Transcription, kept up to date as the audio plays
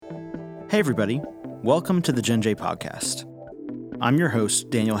Hey everybody, welcome to the Gen J Podcast. I'm your host,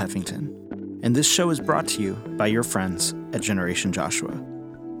 Daniel Heffington, and this show is brought to you by your friends at Generation Joshua.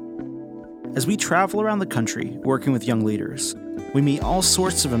 As we travel around the country working with young leaders, we meet all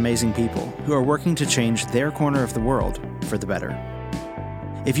sorts of amazing people who are working to change their corner of the world for the better.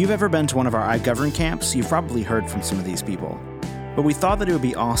 If you've ever been to one of our iGovern camps, you've probably heard from some of these people. But we thought that it would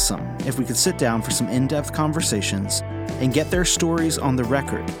be awesome if we could sit down for some in-depth conversations and get their stories on the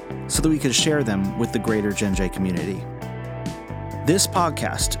record so that we could share them with the greater Gen J community. This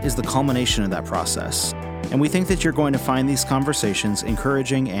podcast is the culmination of that process, and we think that you're going to find these conversations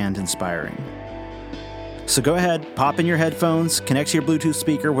encouraging and inspiring. So go ahead, pop in your headphones, connect to your Bluetooth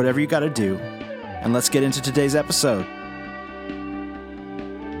speaker, whatever you got to do, and let's get into today's episode.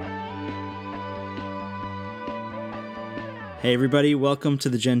 Hey everybody, welcome to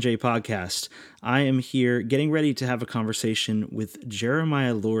the Gen J Podcast. I am here getting ready to have a conversation with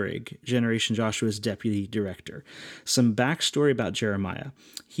Jeremiah Lorig, Generation Joshua's Deputy Director. Some backstory about Jeremiah.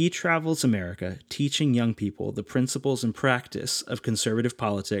 He travels America teaching young people the principles and practice of conservative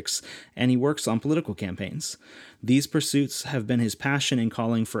politics, and he works on political campaigns. These pursuits have been his passion and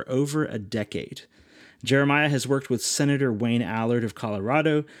calling for over a decade. Jeremiah has worked with Senator Wayne Allard of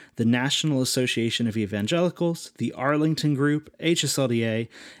Colorado, the National Association of Evangelicals, the Arlington Group, HSLDA,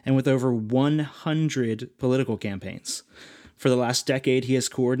 and with over 100 political campaigns. For the last decade, he has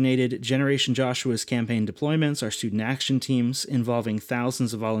coordinated Generation Joshua's campaign deployments, our student action teams, involving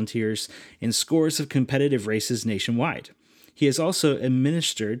thousands of volunteers in scores of competitive races nationwide. He has also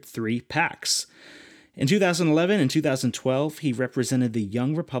administered 3 PACs. In 2011 and 2012, he represented the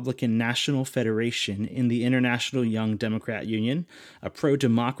Young Republican National Federation in the International Young Democrat Union, a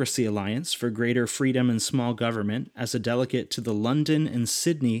pro-democracy alliance for greater freedom and small government, as a delegate to the London and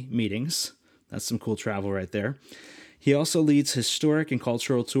Sydney meetings. That's some cool travel right there. He also leads historic and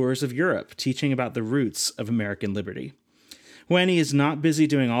cultural tours of Europe, teaching about the roots of American liberty. When he is not busy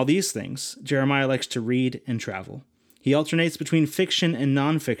doing all these things, Jeremiah likes to read and travel. He alternates between fiction and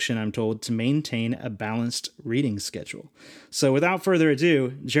nonfiction, I'm told, to maintain a balanced reading schedule. So without further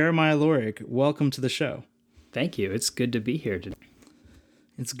ado, Jeremiah Lorig, welcome to the show. Thank you. It's good to be here today.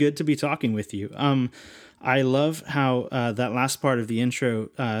 It's good to be talking with you. I love how that last part of the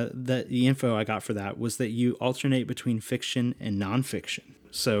intro, that the info I got for that was that you alternate between fiction and nonfiction.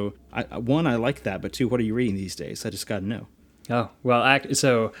 So, I like that, but 2, what are you reading these days? I just got to know. Oh, well,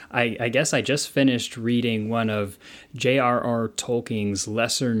 I guess I just finished reading one of J.R.R. Tolkien's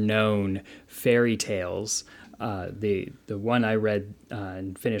lesser-known fairy tales. The one I read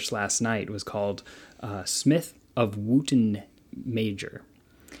and finished last night was called Smith of Wootton Major.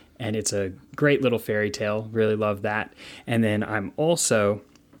 And it's a great little fairy tale. Really love that. And then I'm also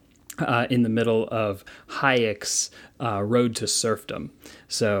in the middle of Hayek's Road to Serfdom.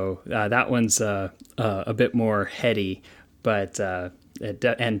 So that one's a bit more heady, but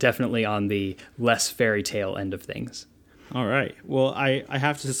and definitely on the less fairy tale end of things. All right. Well, I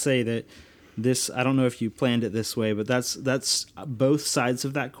have to say that this, I don't know if you planned it this way, but that's both sides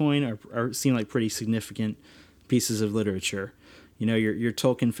of that coin seem like pretty significant pieces of literature. You know, your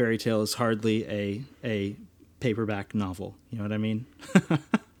Tolkien fairy tale is hardly a paperback novel. You know what I mean?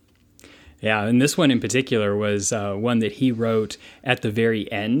 Yeah, and this one in particular was one that he wrote at the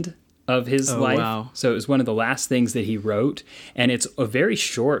very end of his life. Wow. So it was one of the last things that he wrote, and it's a very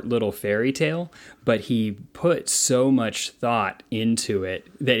short little fairy tale, but he put so much thought into it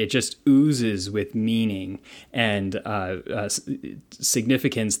that it just oozes with meaning and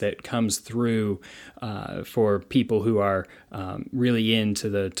significance that comes through for people who are really into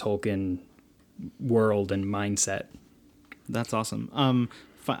the Tolkien world and mindset. That's awesome.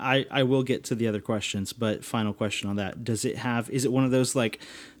 I will get to the other questions, but final question on that. Is it one of those like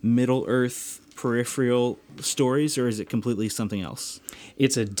Middle Earth peripheral stories, or is it completely something else?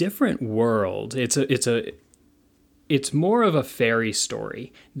 It's a different world. It's more of a fairy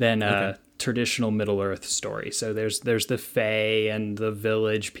story than a traditional Middle Earth story. So there's the Fae and the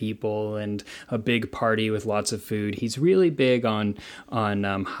village people and a big party with lots of food. He's really big on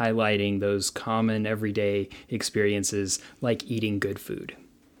highlighting those common everyday experiences like eating good food.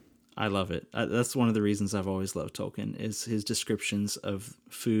 I love it. That's one of the reasons I've always loved Tolkien, is his descriptions of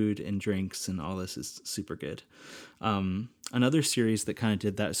food and drinks and all this is super good. Another series that kind of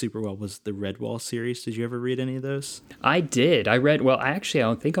did that super well was the Redwall series. Did you ever read any of those? I did. I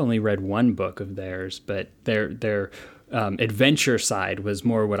don't think I only read one book of theirs, but their adventure side was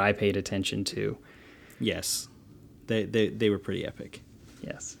more what I paid attention to. Yes. They were pretty epic.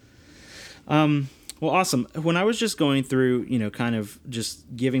 Yes. Well, awesome. When I was just going through, kind of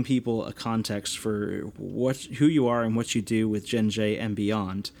just giving people a context for who you are and what you do with Gen J and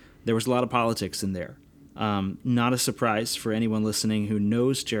beyond, there was a lot of politics in there. Not a surprise for anyone listening who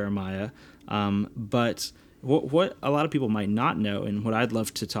knows Jeremiah, but what a lot of people might not know, and what I'd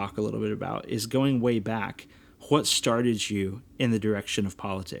love to talk a little bit about, is going way back. What started you in the direction of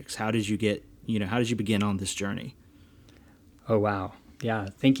politics? How did you begin on this journey? Oh, wow. Yeah.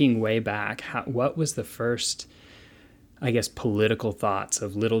 Thinking way back, what was the first, I guess, political thoughts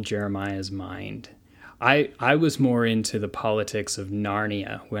of little Jeremiah's mind? I was more into the politics of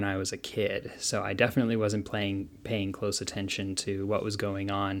Narnia when I was a kid, so I definitely wasn't paying close attention to what was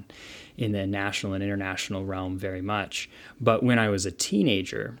going on in the national and international realm very much. But when I was a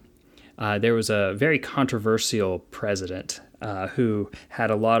teenager, there was a very controversial president who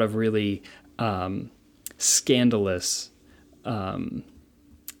had a lot of really scandalous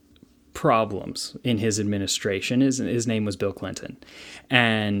problems in his administration. His name was Bill Clinton.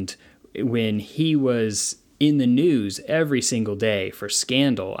 And when he was in the news every single day for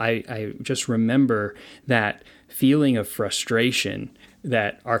scandal, I just remember that feeling of frustration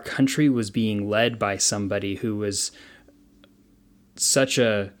that our country was being led by somebody who was such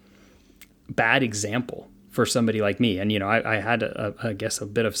a bad example for somebody like me. And, I had, I guess, a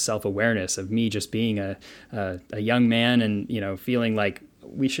bit of self-awareness of me just being a young man and, feeling like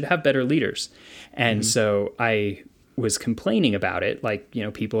we should have better leaders. And so I was complaining about it, like,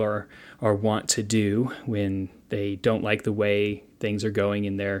 people are wont to do when they don't like the way things are going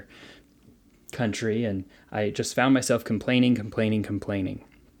in their country. And I just found myself complaining.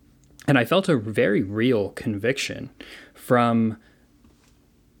 And I felt a very real conviction from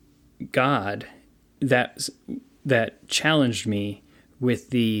God that challenged me with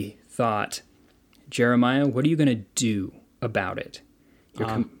the thought, Jeremiah, what are you going to do about it?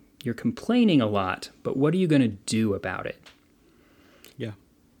 You're complaining a lot, but what are you going to do about it? Yeah.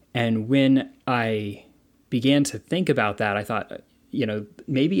 And when I began to think about that, I thought,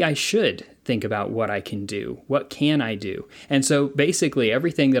 maybe I should think about what I can do. What can I do? And so basically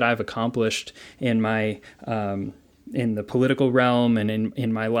everything that I've accomplished in my in the political realm and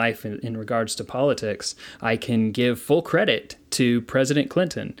in my life in regards to politics, I can give full credit to President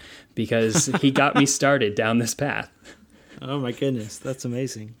Clinton because he got me started down this path. Oh my goodness, that's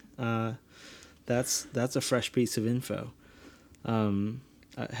amazing. That's a fresh piece of info.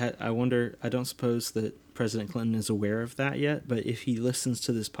 I wonder, I don't suppose that President Clinton is aware of that yet, but if he listens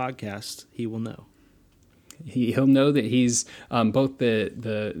to this podcast, he will know. He'll know that he's both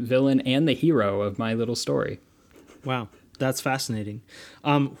the villain and the hero of my little story. Wow, that's fascinating.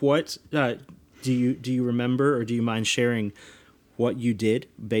 What do you remember, or do you mind sharing what you did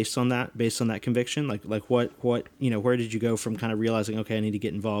based on that conviction? Like what where did you go from kind of realizing, okay, I need to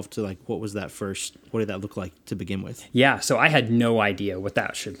get involved, to like, what did that look like to begin with? Yeah, so I had no idea what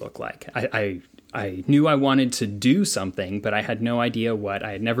that should look like. I knew I wanted to do something, but I had no idea what.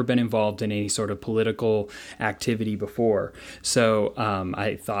 I had never been involved in any sort of political activity before. So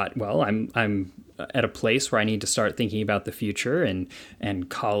I thought, well, I'm at a place where I need to start thinking about the future and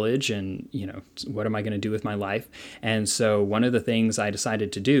college and, what am I going to do with my life? And so one of the things I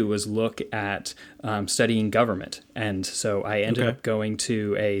decided to do was look at studying government. And so I ended up going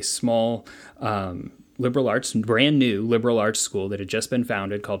to a small brand new liberal arts school that had just been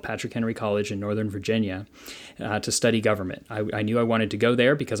founded called Patrick Henry College in Northern Virginia to study government. I knew I wanted to go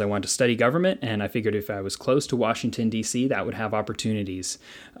there because I wanted to study government, and I figured if I was close to Washington, D.C., that would have opportunities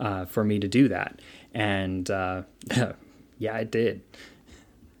for me to do that. And yeah, it did.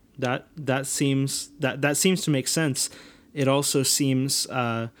 That seems to make sense. It also seems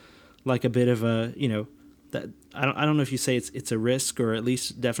like a bit of a, that I don't know if you say it's a risk, or at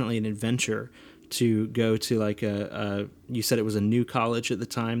least definitely an adventure, to go to like you said it was a new college at the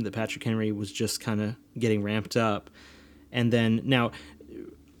time that Patrick Henry was just kind of getting ramped up. And then, now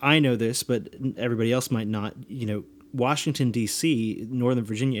I know this, but everybody else might not, Washington, D.C., Northern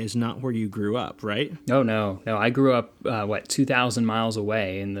Virginia is not where you grew up, right? Oh, no. I grew up, 2,000 miles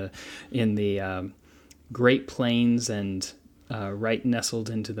away in the Great Plains and right nestled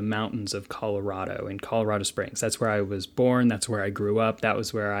into the mountains of Colorado, in Colorado Springs. That's where I was born. That's where I grew up. That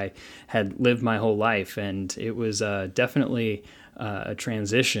was where I had lived my whole life. And it was definitely a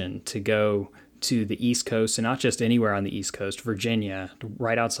transition to go to the East Coast, and not just anywhere on the East Coast, Virginia,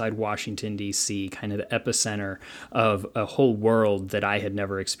 right outside Washington, D.C., kind of the epicenter of a whole world that I had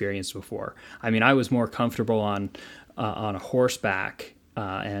never experienced before. I mean, I was more comfortable on a horseback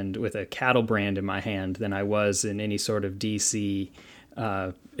and with a cattle brand in my hand than I was in any sort of D.C.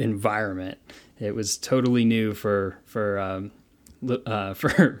 Environment. It was totally new for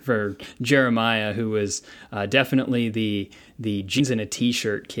Jeremiah, who was definitely the jeans and a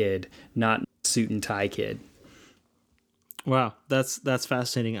t-shirt kid, not suit and tie kid. Wow, that's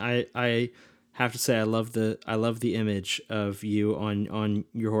fascinating. I have to say I love the image of you on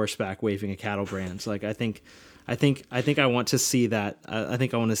your horseback waving a cattle brand. Like I want to see that. I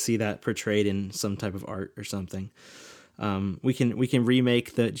think I want to see that portrayed in some type of art or something. We can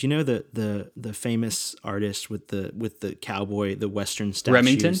remake the. Do you know the famous artist with the cowboy, the Western statues,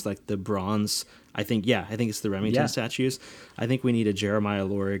 Remington? like the bronze? I think it's the Remington statues. I think we need a Jeremiah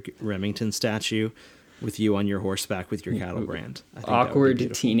Lorig Remington statue with you on your horseback with your cattle brand. I think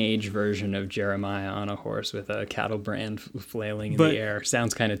Awkward teenage version of Jeremiah on a horse with a cattle brand flailing in the air.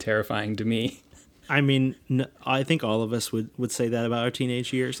 Sounds kind of terrifying to me. I mean, I think all of us would say that about our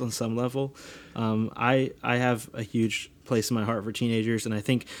teenage years on some level. I have a huge place in my heart for teenagers, and I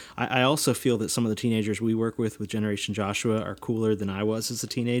think I also feel that some of the teenagers we work with Generation Joshua are cooler than I was as a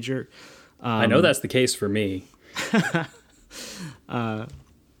teenager. I know that's the case for me.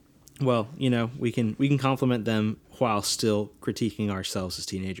 Well, we can compliment them while still critiquing ourselves as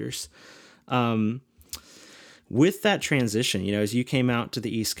teenagers. With that transition, as you came out to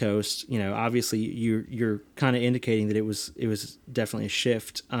the East Coast, obviously you're kind of indicating that it was definitely a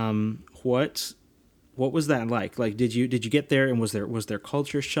shift. What was that like? Like, did you get there and was there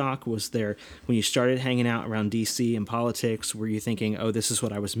culture shock? Was there, when you started hanging out around DC and politics, were you thinking, oh, this is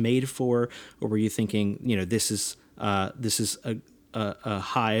what I was made for? Or were you thinking, this is a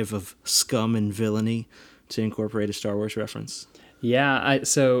hive of scum and villainy, to incorporate a Star Wars reference? Yeah,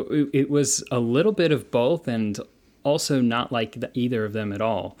 so it was a little bit of both, and also not like either of them at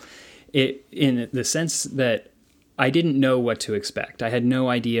all. In the sense that I didn't know what to expect. I had no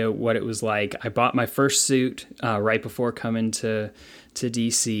idea what it was like. I bought my first suit right before coming to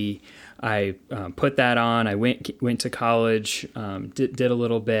DC. I put that on. I went to college, did a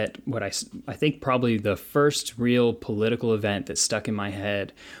little bit. What I think probably the first real political event that stuck in my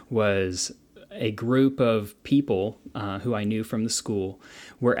head was a group of people who I knew from the school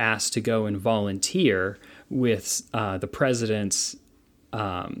were asked to go and volunteer with the president's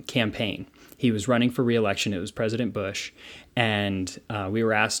campaign. He was running for re-election. It was President Bush. And we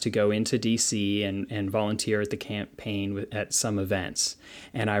were asked to go into D.C. and volunteer at the campaign at some events.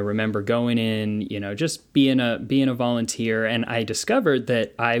 And I remember going in, just being a volunteer. And I discovered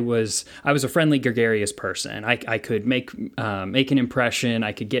that I was a friendly, gregarious person. I could make an impression.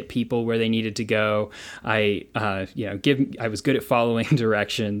 I could get people where they needed to go. I was good at following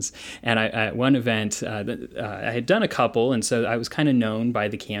directions. And at one event, I had done a couple, and so I was kind of known by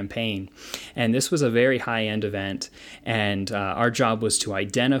the campaign. And this was a very high-end event, and our job was to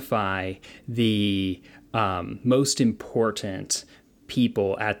identify the most important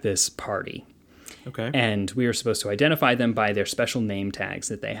people at this party. Okay. And we were supposed to identify them by their special name tags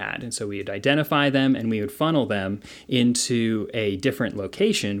that they had. And so we would identify them, and we would funnel them into a different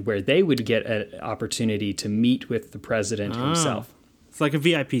location where they would get an opportunity to meet with the president himself. It's like a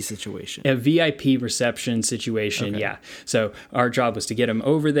VIP situation. A VIP reception situation, okay. Yeah. So our job was to get them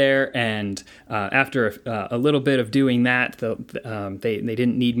over there, and after a little bit of doing that, they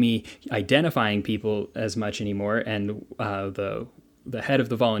didn't need me identifying people as much anymore, and the head of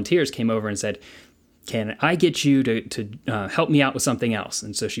the volunteers came over and said, "Can I get you to help me out with something else?"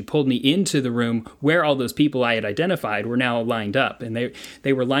 And so she pulled me into the room where all those people I had identified were now lined up, and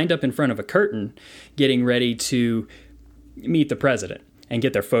they were lined up in front of a curtain, getting ready to meet the president and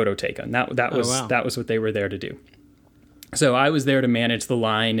get their photo taken. That was what they were there to do. So I was there to manage the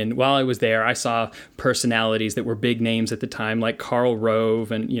line, and while I was there, I saw personalities that were big names at the time, like Karl Rove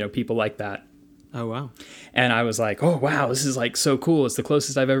and people like that. Oh, wow. And I was like, oh, wow, this is like so cool. It's the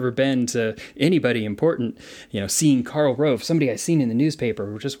closest I've ever been to anybody important, seeing Karl Rove, somebody I seen in the newspaper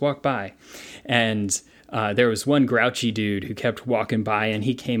who just walked by. And there was one grouchy dude who kept walking by, and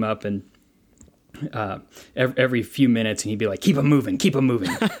he came up and every few minutes, and he'd be like, keep them moving.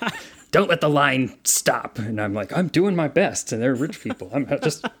 Don't let the line stop. And I'm like, I'm doing my best. And they're rich people. I'm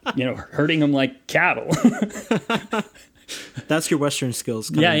just, herding them like cattle. That's your Western skills.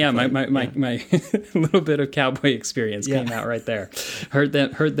 Yeah. My little bit of cowboy experience came out right there. Heard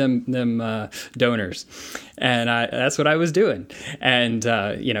them donors, and that's what I was doing. And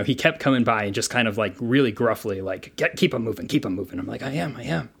he kept coming by and just kind of like really gruffly, like, keep them moving. I'm like, I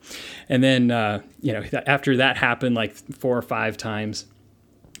am. And then after that happened like 4 or 5 times,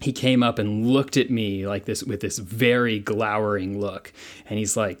 he came up and looked at me like this with this very glowering look, and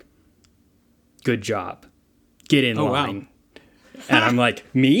he's like, "Good job. Get in line." Wow. And I'm like,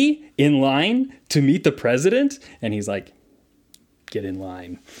 me in line to meet the president? And he's like, get in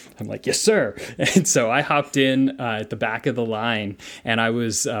line. I'm like, yes, sir. And so I hopped in at the back of the line, and I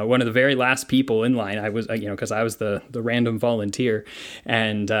was one of the very last people in line. I was, because I was the random volunteer,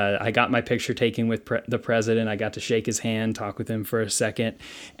 and I got my picture taken with the president. I got to shake his hand, talk with him for a second,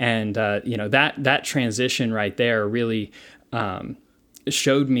 and that transition right there really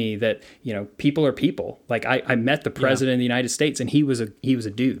showed me that people are people. Like I met the president of the United States, and he was a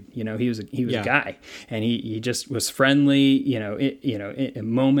dude. He was a guy, and he just was friendly. A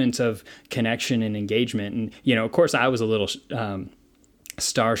moment of connection and engagement. And of course, I was a little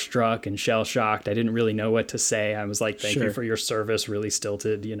starstruck and shell shocked. I didn't really know what to say. I was like, "Thank you for your service." Really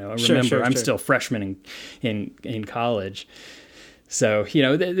stilted. I remember I'm still freshman in college. So,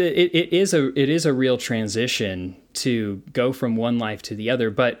 it is a real transition to go from one life to the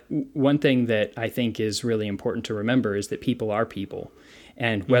other. But one thing that I think is really important to remember is that people are people.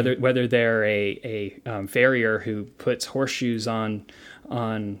 And whether they're a farrier who puts horseshoes on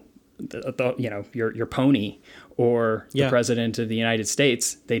your pony, or the president of the United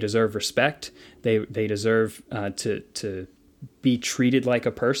States, they deserve respect. They deserve to be treated like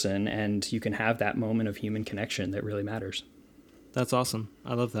a person, and you can have that moment of human connection that really matters. That's awesome.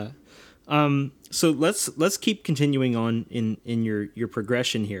 I love that. So let's keep continuing on in your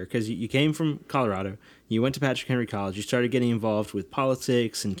progression here, because you came from Colorado, you went to Patrick Henry College, you started getting involved with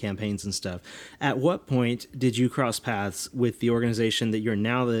politics and campaigns and stuff. At what point did you cross paths with the organization that you're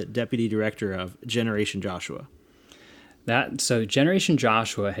now the deputy director of, Generation Joshua? So Generation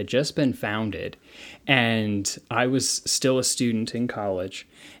Joshua had just been founded, and I was still a student in college,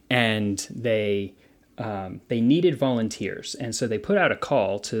 and they needed volunteers, and so they put out a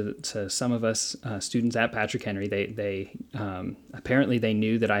call to some of us students at Patrick Henry. They apparently they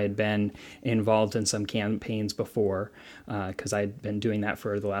knew that I had been involved in some campaigns before, because I'd been doing that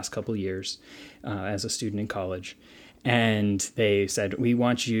for the last couple of years as a student in college. And they said, "We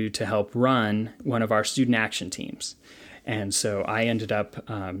want you to help run one of our student action teams." And so I ended up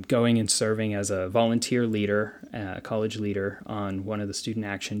going and serving as a volunteer leader, college leader, on one of the student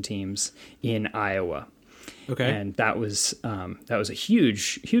action teams in Iowa. Okay. And that was a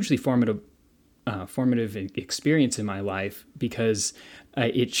hugely formative experience in my life, because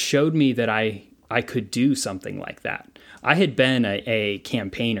it showed me that I could do something like that. I had been a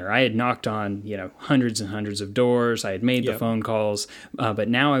campaigner. I had knocked on hundreds and hundreds of doors. I had made the phone calls, but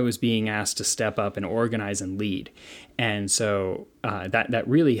now I was being asked to step up and organize and lead. And so that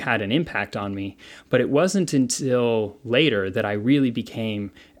really had an impact on me. But it wasn't until later that I really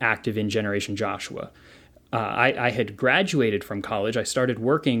became active in Generation Joshua. I had graduated from college. I started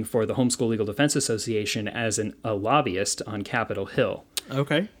working for the Homeschool Legal Defense Association as a lobbyist on Capitol Hill.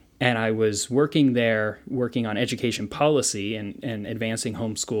 Okay. And I was working on education policy and advancing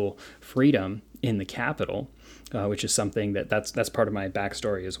homeschool freedom in the Capitol, which is something that's part of my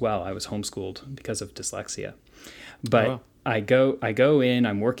backstory as well. I was homeschooled because of dyslexia. But I go in,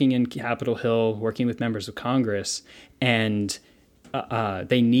 I'm working in Capitol Hill, working with members of Congress, and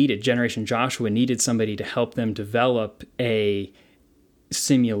Generation Joshua needed somebody to help them develop a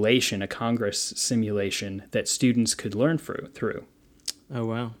Congress simulation that students could learn through. Oh,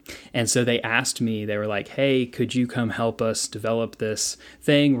 wow. And so they asked me, they were like, "Hey, could you come help us develop this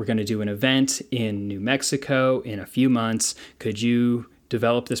thing? We're going to do an event in New Mexico in a few months. Could you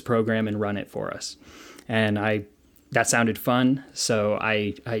develop this program and run it for us?" And that sounded fun, so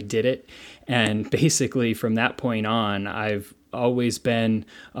I did it. And basically from that point on, I've always been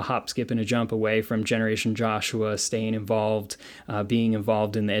a hop, skip, and a jump away from Generation Joshua, staying involved, being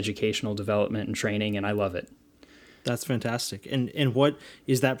involved in the educational development and training, and I love it. That's fantastic. And what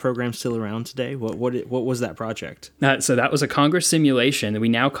is that program still around today? What was that project? So that was a Congress simulation. We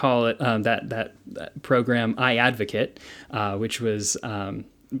now call it that program iAdvocate, which was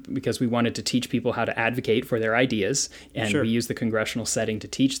because we wanted to teach people how to advocate for their ideas, and we use the congressional setting to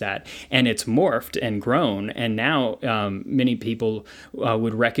teach that. And it's morphed and grown, and now many people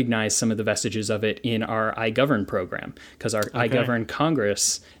would recognize some of the vestiges of it in our iGovern program, because our iGovern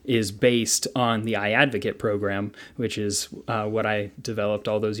Congress is based on the iAdvocate program, which is what I developed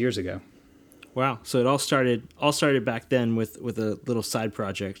all those years ago. Wow! So it all started back then with a little side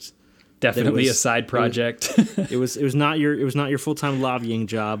project. Definitely a side project. It was not your full-time lobbying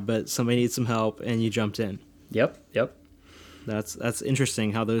job, but somebody needed some help and you jumped in. Yep. That's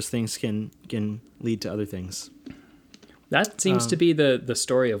interesting how those things can lead to other things. That seems to be the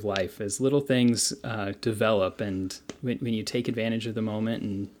story of life, as little things develop, and when you take advantage of the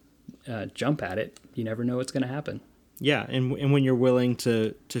moment and jump at it, you never know what's going to happen. Yeah, and when you're willing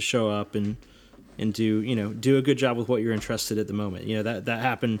to show up and do a good job with what you're entrusted at the moment. That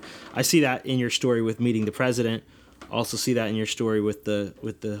happened. I see that in your story with meeting the president also see that in your story with the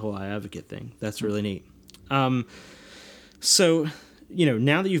whole iAdvocate thing. That's really neat. So,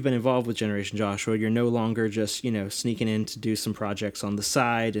 now that you've been involved with Generation Joshua, you're no longer just, sneaking in to do some projects on the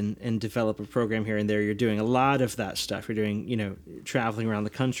side and develop a program here and there. You're doing a lot of that stuff. You're doing, traveling around the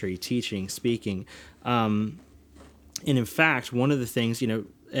country, teaching, speaking. And in fact, one of the things,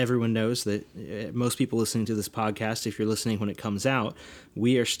 everyone knows that most people listening to this podcast, if you're listening when it comes out,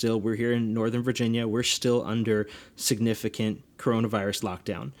 we're here in Northern Virginia. We're still under significant coronavirus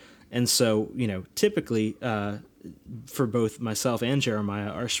lockdown. And so, typically, for both myself and Jeremiah,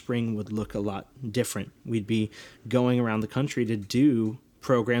 our spring would look a lot different. We'd be going around the country to do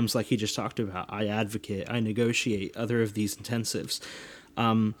programs like he just talked about, iAdvocate, iNegotiate, other of these intensives.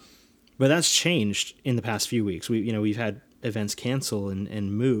 But that's changed in the past few weeks. We've had events cancel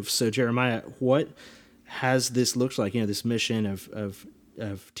and move. So Jeremiah, what has this looked like? This mission of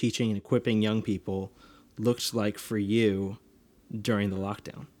teaching and equipping young people looked like for you during the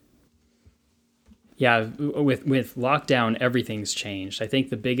lockdown? Yeah, with lockdown, everything's changed. I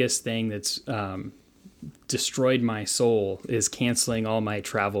think the biggest thing that's destroyed my soul is canceling all my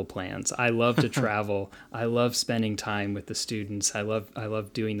travel plans. I love to travel. I love spending time with the students. I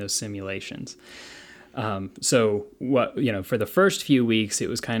love doing those simulations. So for the first few weeks, it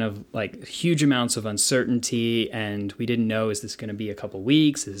was kind of like huge amounts of uncertainty, and we didn't know, is this going to be a couple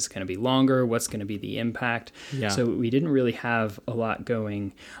weeks? Is this going to be longer? What's going to be the impact? Yeah. So we didn't really have a lot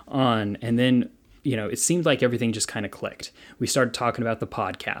going on. And then it seemed like everything just kind of clicked. We started talking about the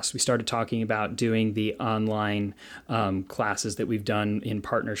podcast. We started talking about doing the online classes that we've done in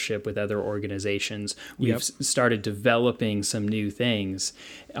partnership with other organizations. We've started developing some new things,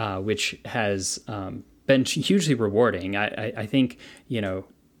 which has been hugely rewarding. I think,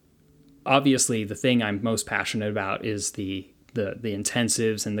 obviously the thing I'm most passionate about is the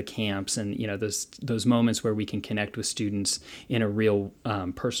intensives and the camps and those moments where we can connect with students in a real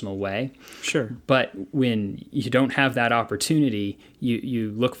personal way. Sure. But when you don't have that opportunity,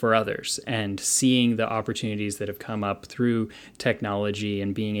 you look for others, and seeing the opportunities that have come up through technology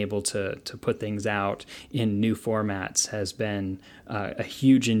and being able to put things out in new formats has been a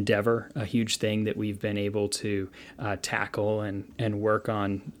huge endeavor, a huge thing that we've been able to tackle and work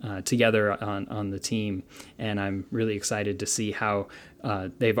on together on the team. And I'm really excited to see how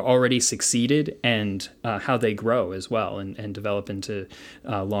they've already succeeded and how they grow as well and develop into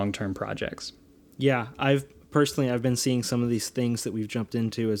long-term projects. Yeah, I've been seeing some of these things that we've jumped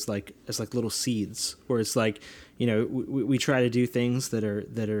into as like little seeds, where it's like, we try to do things that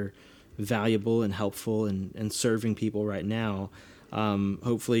are valuable and helpful and serving people right now.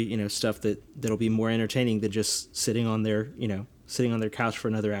 Hopefully, stuff that'll be more entertaining than just sitting on their couch for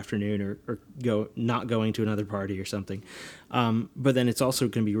another afternoon or not going to another party or something. But then it's also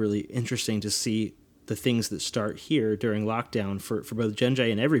going to be really interesting to see the things that start here during lockdown for both Gen J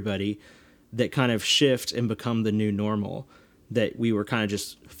and everybody that kind of shift and become the new normal that we were kind of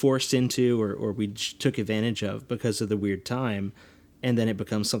just forced into or we took advantage of because of the weird time. And then it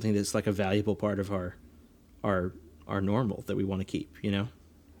becomes something that's like a valuable part of our normal that we want to keep,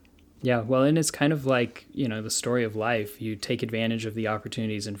 Yeah, well, and it's kind of like, the story of life. You take advantage of the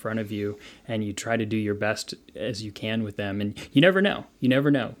opportunities in front of you, and you try to do your best as you can with them. And you never know.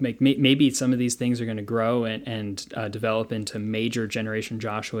 Maybe some of these things are going to grow and develop into major Generation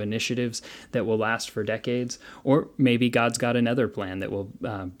Joshua initiatives that will last for decades. Or maybe God's got another plan that will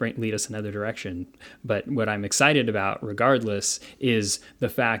lead us another direction. But what I'm excited about, regardless, is the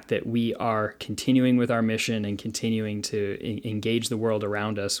fact that we are continuing with our mission and continuing to engage the world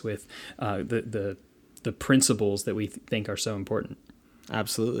around us with the principles that we think are so important.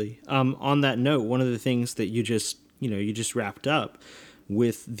 Absolutely. On that note, one of the things that you just wrapped up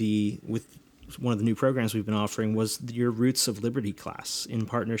with one of the new programs we've been offering was your Roots of Liberty class in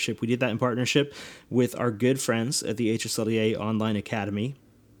partnership. We did that in partnership with our good friends at the HSLDA Online Academy,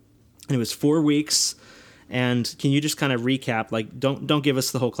 and it was 4 weeks. And can you just kind of recap, like, don't give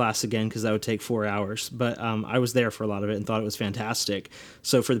us the whole class again because that would take 4 hours. But I was there for a lot of it and thought it was fantastic.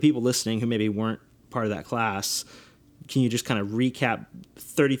 So for the people listening who maybe weren't part of that class, can you just kind of recap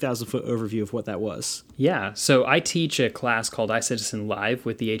 30,000-foot overview of what that was? Yeah. So I teach a class called iCitizen Live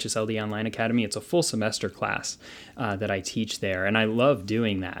with the HSLD Online Academy. It's a full semester class that I teach there, and I love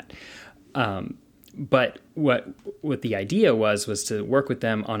doing that. But what the idea was to work with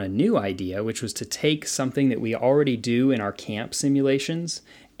them on a new idea, which was to take something that we already do in our camp simulations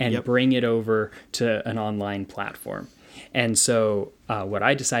and bring it over to an online platform. And so what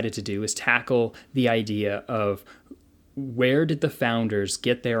I decided to do is tackle the idea of where did the founders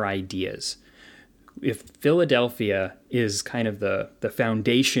get their ideas? if Philadelphia is kind of the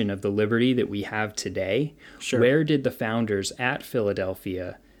foundation of the liberty that we have today, Sure. where did the founders at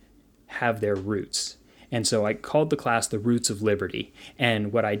Philadelphia have their roots? And so I called the class The Roots of Liberty.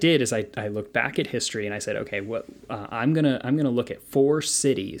 And what I did is I looked back at history and I said, okay, I'm gonna look at 4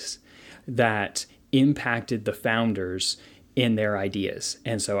 cities that impacted the founders in their ideas.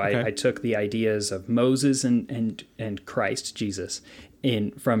 And so I took the ideas of Moses and Christ, Jesus,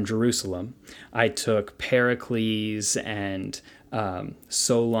 from Jerusalem. I took Pericles and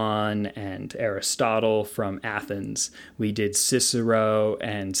Solon and Aristotle from Athens. We did Cicero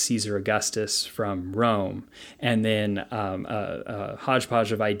and Caesar Augustus from Rome, and then a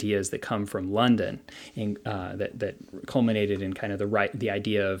hodgepodge of ideas that come from London, that culminated in kind of the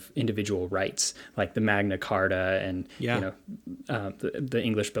idea of individual rights, like the Magna Carta and the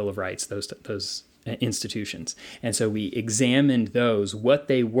English Bill of Rights. Those institutions. And so we examined those, what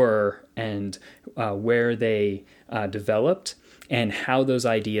they were and where they developed, and how those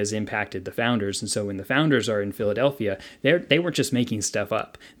ideas impacted the founders. And so when the founders are in Philadelphia, they weren't just making stuff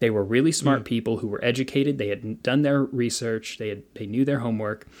up. They were really smart people who were educated. They had done their research. They knew their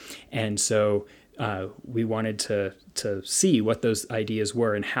homework. And so we wanted to see what those ideas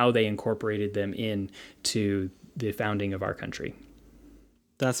were and how they incorporated them into the founding of our country.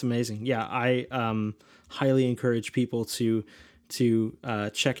 That's amazing. Yeah, I highly encourage people to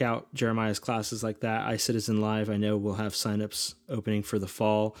check out Jeremiah's classes like that. iCitizen Live, I know, will have signups opening for the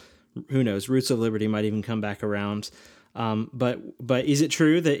fall. Who knows? Roots of Liberty might even come back around. But is it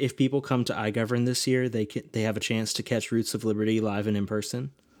true that if people come to iGovern this year, they have a chance to catch Roots of Liberty live and in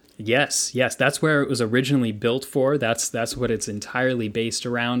person? Yes, that's where it was originally built for. That's what it's entirely based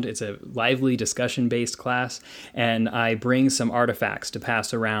around. It's a lively discussion-based class, and I bring some artifacts to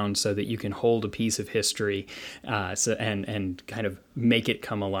pass around so that you can hold a piece of history, and kind of make it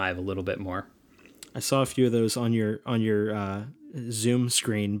come alive a little bit more. I saw a few of those on your Zoom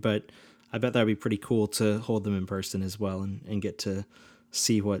screen, but I bet that would be pretty cool to hold them in person as well, and get to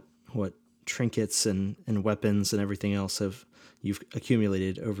see what trinkets and weapons and everything else you've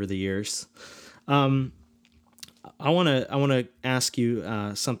accumulated over the years. I want to ask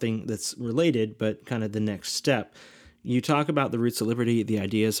you something that's related, but kind of the next step. You talk about the roots of liberty, the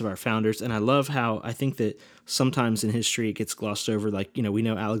ideas of our founders, and I love how I think that sometimes in history it gets glossed over. Like, we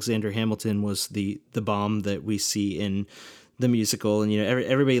know Alexander Hamilton was the bomb that we see in the musical, and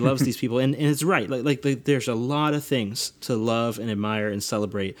everybody loves these people, and it's right. Like there's a lot of things to love and admire and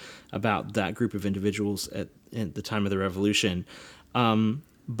celebrate about that group of individuals at the time of the Revolution.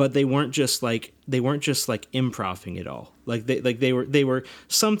 But they weren't just like improv-ing it all. They were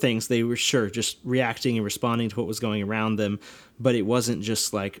some things they were sure just reacting and responding to what was going around them, but it wasn't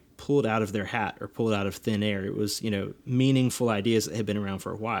just like pulled out of their hat or pulled out of thin air. It was meaningful ideas that had been around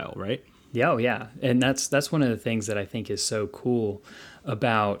for a while, right? Yeah. And that's one of the things that I think is so cool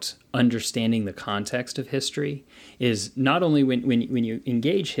about understanding the context of history is not only when you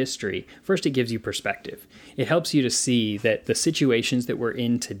engage history, first it gives you perspective. It helps you to see that the situations that we're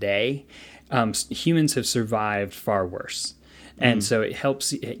in today, humans have survived far worse. And so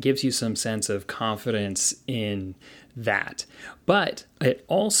it gives you some sense of confidence in that. But it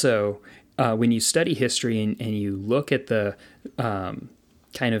also, when you study history and you look at the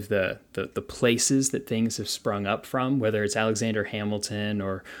kind of the places that things have sprung up from, whether it's Alexander Hamilton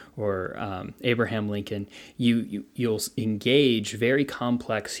or Abraham Lincoln, you'll engage very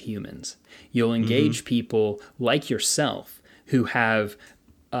complex humans. You'll engage people like yourself who have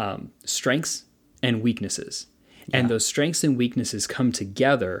strengths and weaknesses. Yeah. And those strengths and weaknesses come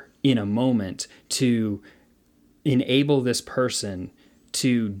together in a moment to enable this person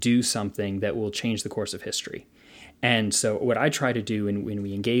to do something that will change the course of history. And so what I try to do when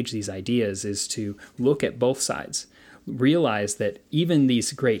we engage these ideas is to look at both sides, realize that even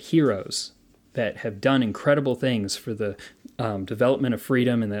these great heroes that have done incredible things for the development of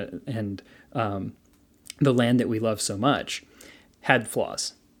freedom and the land that we love so much had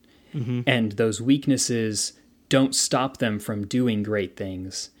flaws. Mm-hmm. And those weaknesses don't stop them from doing great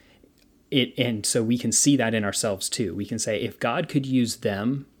things. And so we can see that in ourselves too. We can say, if God could use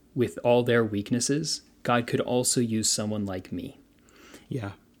them with all their weaknesses, God could also use someone like me.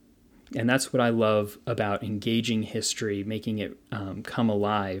 Yeah. And that's what I love about engaging history, making it come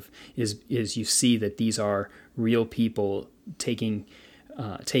alive, is you see that these are real people taking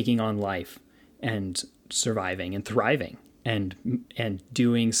on life and surviving and thriving and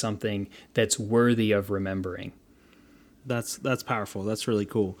doing something that's worthy of remembering. That's powerful. That's really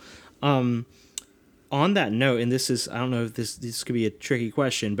cool. On that note, and this is, I don't know if this could be a tricky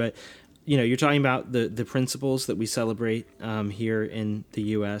question, but you're talking about the principles that we celebrate here in the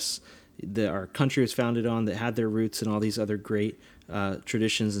U.S. our country was founded on, that had their roots in all these other great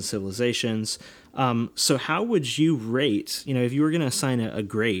traditions and civilizations. So how would you rate, if you were going to assign a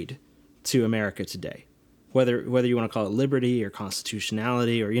grade to America today, whether you want to call it liberty or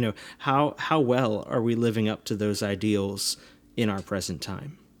constitutionality, or, how well are we living up to those ideals in our present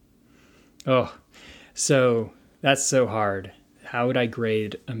time? Oh, so that's so hard. How would I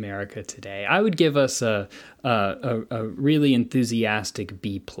grade America today? I would give us a really enthusiastic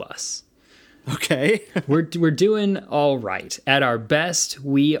B+. Okay. We're doing all right. At our best,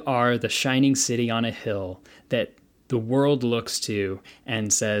 we are the shining city on a hill that the world looks to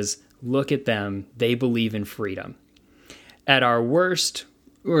and says, look at them, they believe in freedom. At our worst,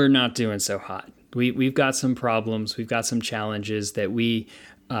 we're not doing so hot. We've got some problems, we've got some challenges that we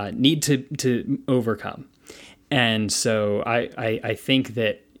need to overcome. And so I think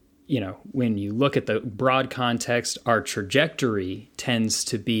that, when you look at the broad context, our trajectory tends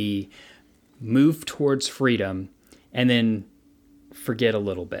to be move towards freedom and then forget a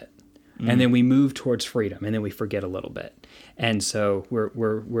little bit. And then we move towards freedom and then we forget a little bit. And so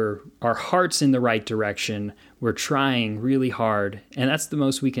we're our heart's in the right direction. We're trying really hard. And that's the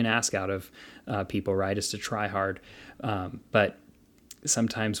most we can ask out of people, right? Is to try hard. But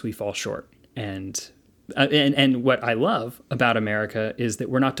sometimes we fall short. And what I love about America is that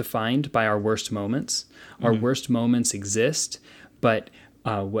we're not defined by our worst moments. Our worst moments exist, but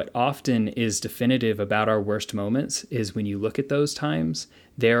what often is definitive about our worst moments is when you look at those times,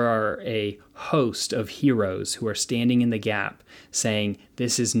 there are a host of heroes who are standing in the gap saying,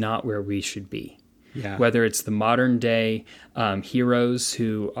 this is not where we should be. Yeah. Whether it's the modern day heroes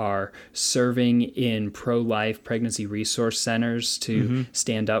who are serving in pro-life pregnancy resource centers to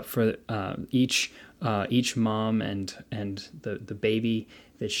stand up for each mom and the baby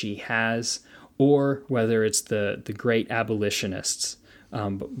that she has, or whether it's the great abolitionists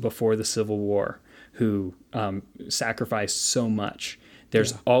before the Civil War who sacrificed so much.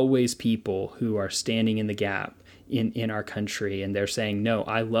 There's always people who are standing in the gap in our country, and they're saying, no,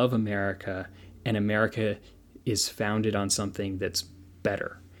 I love America, and America is founded on something that's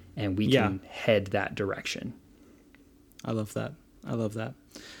better, and we can head that direction. I love that.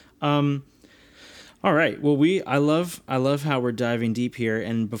 All right. Well, I love how we're diving deep here.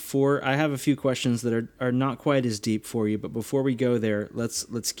 And before, I have a few questions that are not quite as deep for you, but before we go there,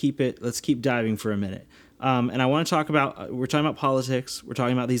 let's keep diving for a minute. And I want to talk about, we're talking about politics. We're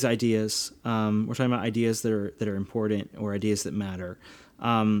talking about these ideas. We're talking about ideas that are important, or ideas that matter.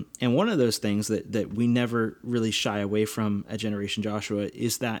 And one of those things that we never really shy away from at Generation Joshua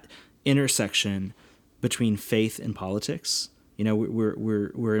is that intersection between faith and politics.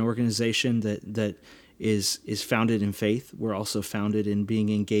 We're an organization that is founded in faith. We're also founded in being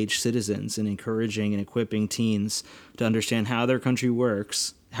engaged citizens and encouraging and equipping teens to understand how their country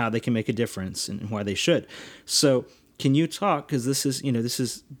works, how they can make a difference, and why they should. So can you talk, because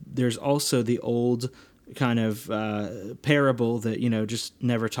there's also the old kind of parable that, just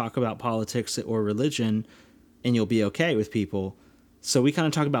never talk about politics or religion and you'll be okay with people. So we kind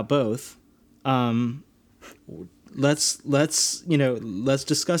of talk about both. Let's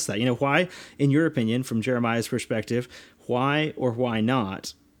discuss that. Why, in your opinion, from Jeremiah's perspective, why or why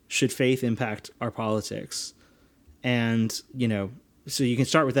not should faith impact our politics? And, so you can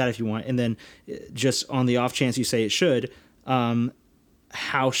start with that if you want. And then just on the off chance you say it should,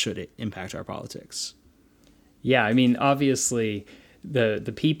 how should it impact our politics? Yeah, I mean, obviously,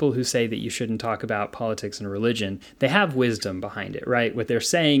 the people who say that you shouldn't talk about politics and religion, they have wisdom behind it, right? What they're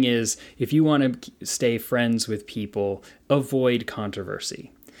saying is, if you want to stay friends with people, avoid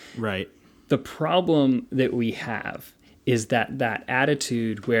controversy. Right. The problem that we have is that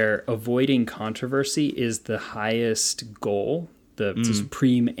attitude where avoiding controversy is the highest goal, the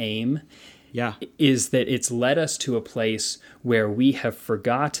supreme aim, is that it's led us to a place where we have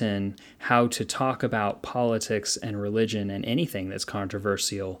forgotten how to talk about politics and religion and anything that's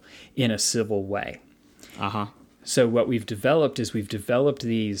controversial in a civil way. So what we've developed is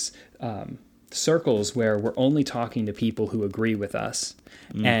these circles where we're only talking to people who agree with us,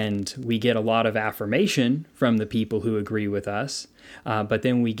 and we get a lot of affirmation from the people who agree with us, but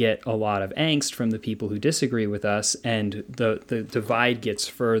then we get a lot of angst from the people who disagree with us, and the divide gets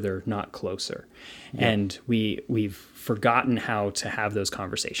further, not closer. And we've forgotten how to have those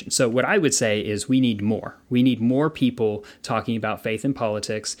conversations. So what I would say is we need more. We need more people talking about faith and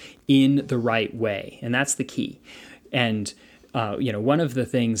politics in the right way, and that's the key. And one of the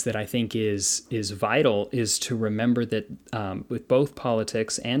things that I think is vital is to remember that with both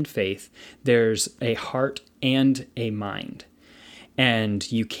politics and faith, there's a heart and a mind. And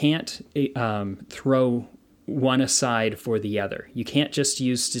you can't throw one aside for the other. You can't just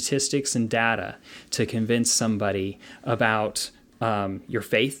use statistics and data to convince somebody about your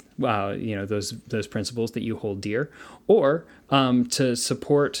faith, those principles that you hold dear, or to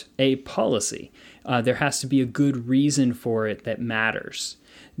support a policy. There has to be a good reason for it that matters,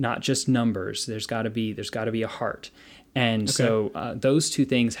 not just numbers. There's got to be a heart. And so those two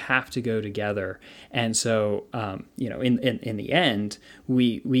things have to go together. And so, in the end,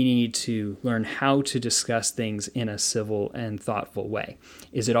 we need to learn how to discuss things in a civil and thoughtful way.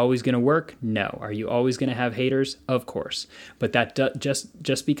 Is it always going to work? No. Are you always going to have haters? Of course. But that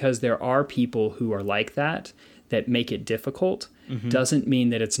just because there are people who are like that make it difficult, doesn't mean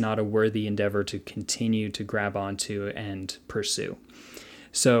that it's not a worthy endeavor to continue to grab onto and pursue.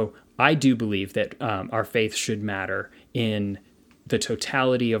 So I do believe that our faith should matter in the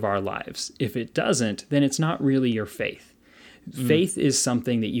totality of our lives. If it doesn't, then it's not really your faith. Faith is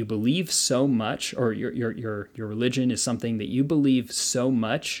something that you believe so much, or your religion is something that you believe so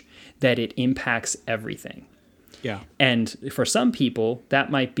much that it impacts everything. Yeah. And for some people, that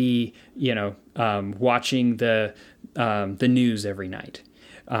might be, watching the news every night.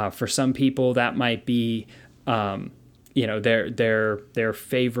 For some people, that might be, their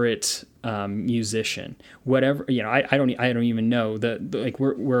favorite musician, whatever. I don't even know.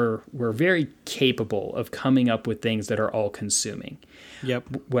 We're very capable of coming up with things that are all consuming. Yep.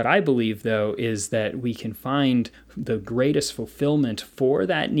 What I believe, though, is that we can find the greatest fulfillment for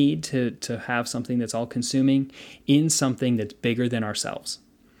that need to have something that's all consuming in something that's bigger than ourselves.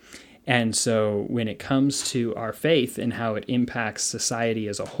 And so when it comes to our faith and how it impacts society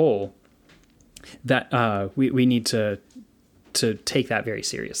as a whole, that we need to take that very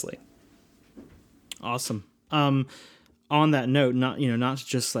seriously. Awesome. On that note, not to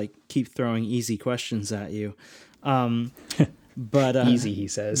just like keep throwing easy questions at you, but easy, he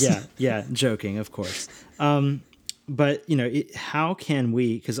says. Yeah, joking, of course. But how can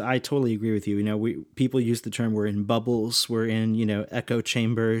we? Because I totally agree with you. People use the term we're in bubbles, we're in echo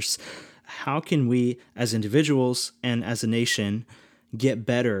chambers. How can we, as individuals and as a nation, get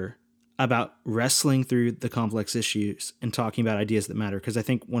better about wrestling through the complex issues and talking about ideas that matter? Because I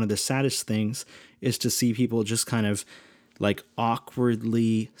think one of the saddest things is to see people just kind of like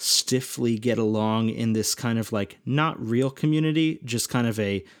awkwardly, stiffly get along in this kind of like not real community, just kind of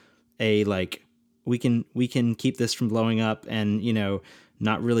a like we can keep this from blowing up and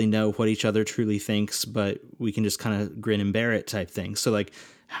not really know what each other truly thinks, but we can just kind of grin and bear it type thing. So like,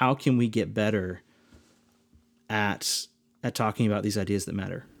 how can we get better at talking about these ideas that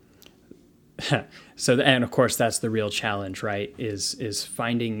matter? So, and of course, that's the real challenge, right? Is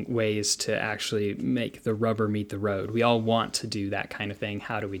finding ways to actually make the rubber meet the road. We all want to do that kind of thing.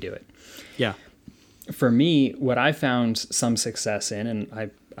 How do we do it? Yeah. For me, what I found some success in,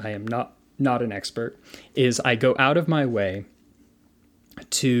 and I am not an expert, is I go out of my way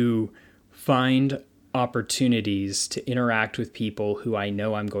to find opportunities to interact with people who I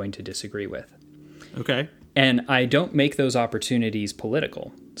know I'm going to disagree with. Okay. And I don't make those opportunities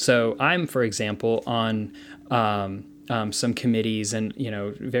political. So I'm, for example, on some committees and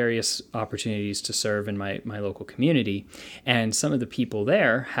various opportunities to serve in my local community, and some of the people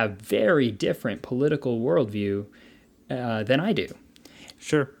there have very different political worldview than I do.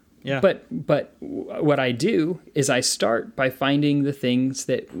 Sure. Yeah. But what I do is I start by finding the things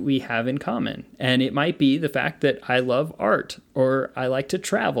that we have in common. And it might be the fact that I love art, or I like to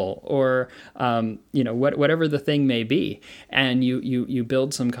travel, or whatever the thing may be. And you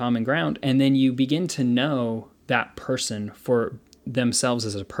build some common ground, and then you begin to know that person for themselves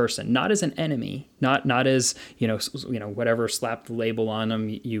as a person, not as an enemy, not as whatever slap the label on them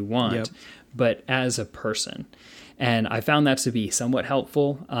you want, yep, but as a person. And I found that to be somewhat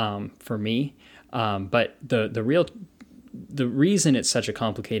helpful for me. But the reason it's such a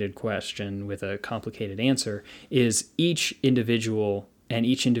complicated question with a complicated answer is each individual and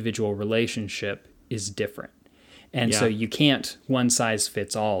each individual relationship is different. And so you can't one size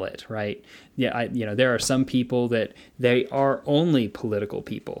fits all it, right? Yeah, there are some people that they are only political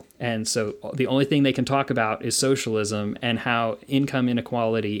people. And so the only thing they can talk about is socialism and how income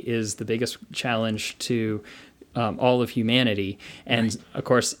inequality is the biggest challenge to all of humanity. And right, of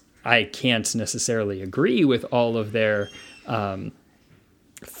course, I can't necessarily agree with all of their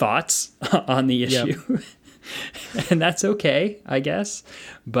thoughts on the issue. Yep. And that's okay, I guess.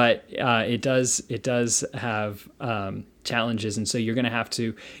 But it does have challenges. And so you're going to have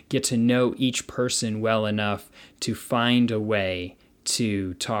to get to know each person well enough to find a way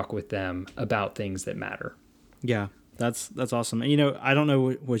to talk with them about things that matter. Yeah, that's awesome. And, I don't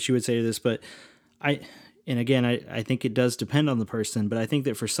know what you would say to this, but I think it does depend on the person, but I think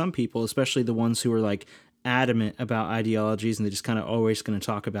that for some people, especially the ones who are like adamant about ideologies and they're just kind of always going to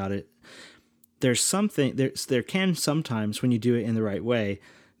talk about it. There can sometimes, when you do it in the right way,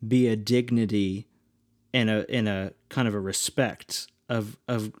 be a dignity and a kind of a respect of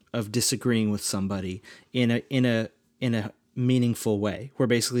disagreeing with somebody in a meaningful way, where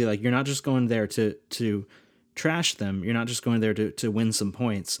basically like you're not just going there to trash them, you're not just going there to win some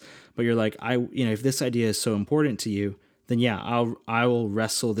points, but you're like, if this idea is so important to you, then yeah, I will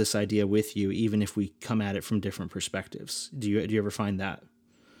wrestle this idea with you, even if we come at it from different perspectives. Do you ever find that?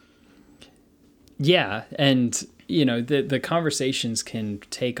 Yeah, and the conversations can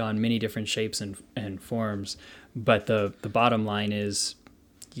take on many different shapes and forms, but the bottom line is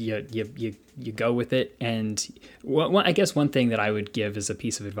you go with it. And I guess one thing that I would give as a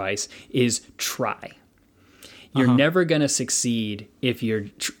piece of advice is try. You're never going to succeed if you're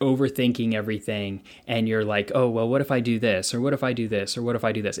overthinking everything and you're like, oh, well, what if I do this? Or what if I do this? Or what if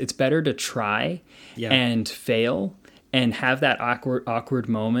I do this? It's better to try and fail and have that awkward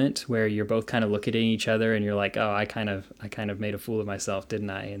moment where you're both kind of looking at each other and you're like, oh, I kind of made a fool of myself, didn't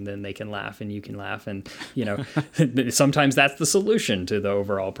I? And then they can laugh and you can laugh. And, sometimes that's the solution to the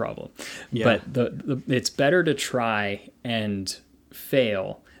overall problem. Yeah. But it's better to try and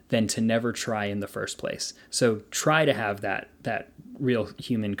fail than to never try in the first place. So try to have that real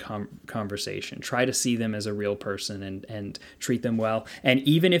human conversation. Try to see them as a real person and treat them well. And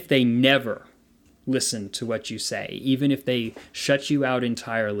even if they never listen to what you say, even if they shut you out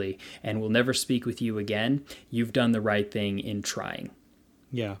entirely and will never speak with you again, you've done the right thing in trying.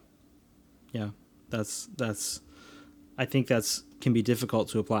 Yeah. Yeah. I think can be difficult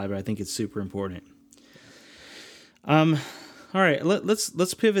to apply, but I think it's super important. All right,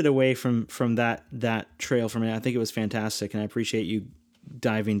 let's pivot away from that trail for a minute. I think it was fantastic, and I appreciate you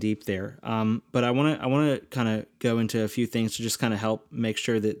diving deep there. But I want to kind of go into a few things to just kind of help make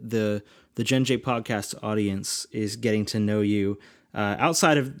sure that the Gen J podcast audience is getting to know you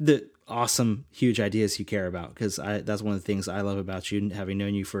outside of the awesome, huge ideas you care about, because that's one of the things I love about you, having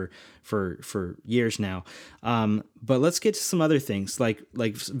known you for years now. But let's get to some other things, like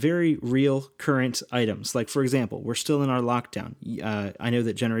very real current items. Like, for example, we're still in our lockdown. I know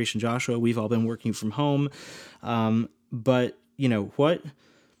that Generation Joshua, we've all been working from home. But what?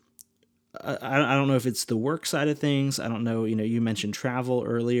 I don't know if it's the work side of things. I don't know. You mentioned travel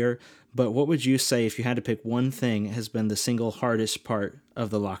earlier, but what would you say if you had to pick one thing has been the single hardest part of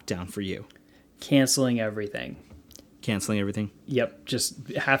the lockdown for you? Canceling everything. Canceling everything? Yep. Just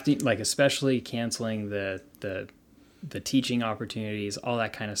have to, especially canceling the teaching opportunities, all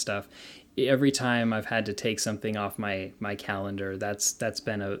that kind of stuff. Every time I've had to take something off my calendar, that's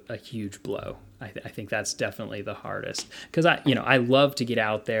been a huge blow. I think that's definitely the hardest, because I love to get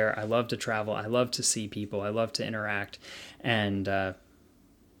out there. I love to travel. I love to see people. I love to interact, and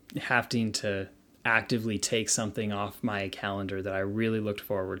having to actively take something off my calendar that I really looked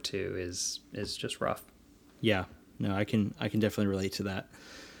forward to is just rough. Yeah, no, I can definitely relate to that.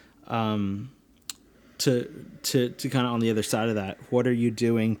 To kind of on the other side of that, what are you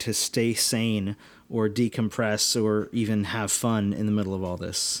doing to stay sane or decompress or even have fun in the middle of all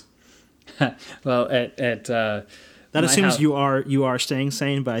this? Well, that assumes you are staying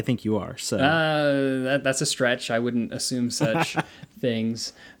sane, but I think you are. So that's a stretch. I wouldn't assume such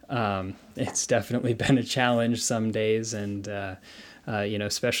things. It's definitely been a challenge some days, and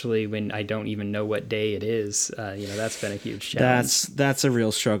especially when I don't even know what day it is. That's been a huge challenge. That's a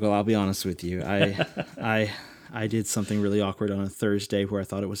real struggle. I'll be honest with you. I did something really awkward on a Thursday where I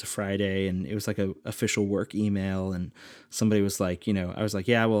thought it was a Friday, and it was like a official work email, and somebody was like, I was like,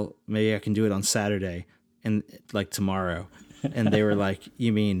 yeah, well, maybe I can do it on Saturday and like tomorrow. And they were like,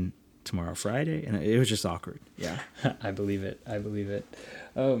 you mean tomorrow, Friday? And it was just awkward. Yeah. I believe it.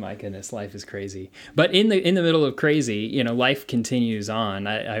 Oh my goodness, life is crazy. But in the middle of crazy, life continues on.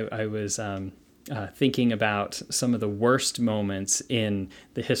 I was thinking about some of the worst moments in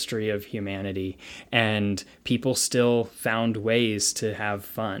the history of humanity, and people still found ways to have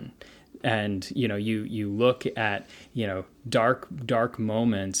fun. And you look at dark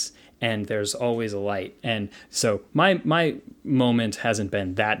moments, and there's always a light. And so my moment hasn't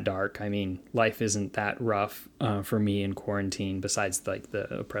been that dark. I mean, life isn't that rough for me in quarantine, besides the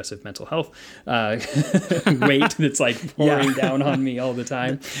oppressive mental health weight that's pouring down on me all the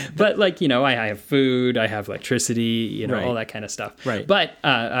time. But I have food, I have electricity, right, all that kind of stuff. Right. But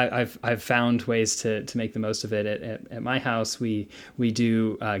I've found ways to make the most of it. At my house, we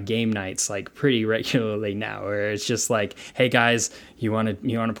do game nights pretty regularly now, where it's just hey guys, you want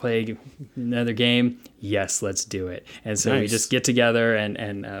to play another game? Yes, let's do it. And so we just get together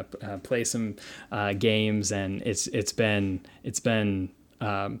and play some games, and it's been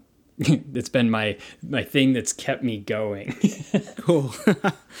it's been my thing that's kept me going. Cool.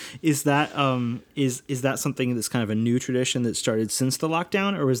 Is that is that something that's kind of a new tradition that started since the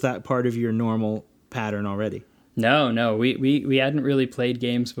lockdown, or was that part of your normal pattern already? No, we hadn't really played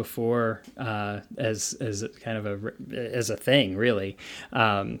games before as kind of as a thing, really.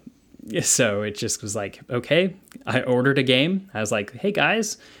 So it just was like, okay, I ordered a game. I was like, hey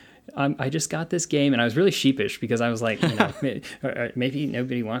guys, I just got this game, and I was really sheepish because I was like, maybe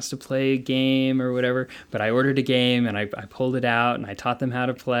nobody wants to play a game or whatever, but I ordered a game and I pulled it out and I taught them how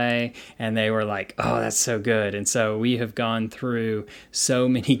to play, and they were like, oh, that's so good. And so we have gone through so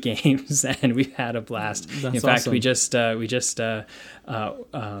many games and we've had a blast. That's In fact, awesome. we just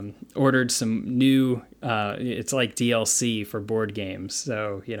ordered some new, it's like DLC for board games.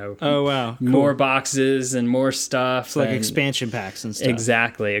 So, Oh wow, cool. more boxes and more stuff. It's like and expansion packs and stuff.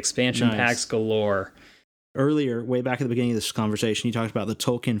 Exactly. Expansion Nice. packs galore. Earlier, way back at the beginning of this conversation, you talked about the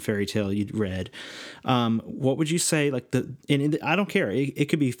Tolkien fairy tale you'd read. What would you say, like I don't care. It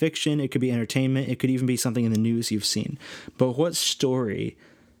could be fiction, it could be entertainment, it could even be something in the news you've seen. But what story?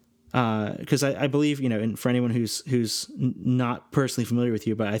 Because I believe, and for anyone who's not personally familiar with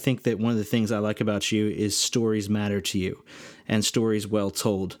you, but I think that one of the things I like about you is stories matter to you, and stories well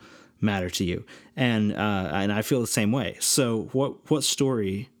told matter to you, and I feel the same way. So, what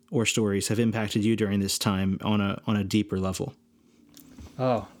story or stories have impacted you during this time on a deeper level?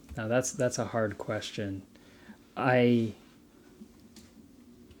 Oh, now that's a hard question. I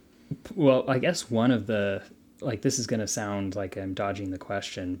guess one of the, like, this is going to sound like I'm dodging the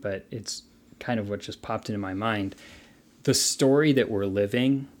question, but it's kind of what just popped into my mind. The story that we're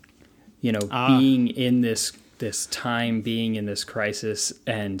living, being in this time, being in this crisis,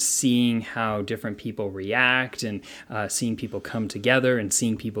 and seeing how different people react, and seeing people come together, and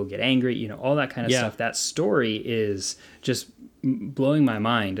seeing people get angry, all that kind of stuff. That story is just blowing my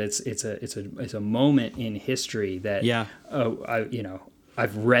mind. It's a moment in history that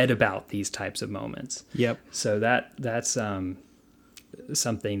I've read about these types of moments. Yep. So that's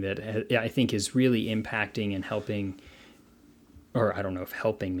something that I think is really impacting and helping, or I don't know if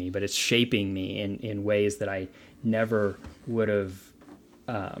helping me, but it's shaping me in ways that I never would have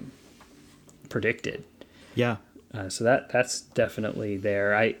predicted. Yeah. So that's definitely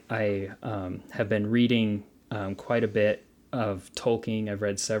there. I have been reading quite a bit of Tolkien. I've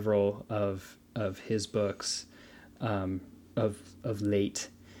read several of his books of late,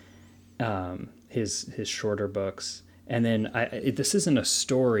 his shorter books. And then this isn't a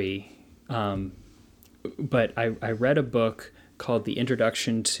story, but I read a book called The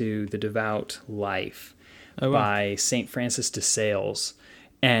Introduction to the Devout Life by St. Francis de Sales.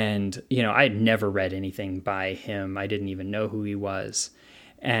 And, I had never read anything by him. I didn't even know who he was.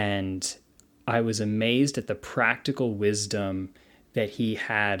 And I was amazed at the practical wisdom that he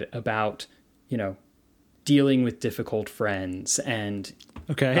had about, dealing with difficult friends and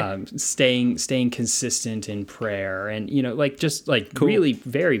staying consistent in prayer, and cool. Really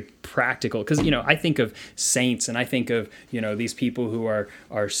very practical, because I think of saints and I think of these people who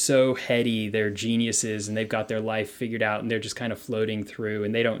are so heady, they're geniuses and they've got their life figured out and they're just kind of floating through,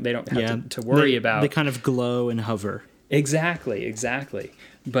 and they don't have to worry about. They kind of glow and hover. Exactly.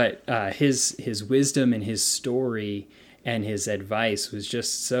 But his wisdom and his story and his advice was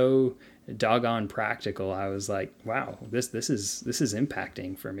just so doggone practical. I was like, wow, this is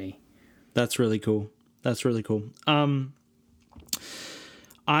impacting for me. That's really cool.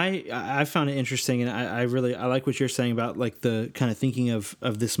 I found it interesting, and I like what you're saying about like the kind of thinking of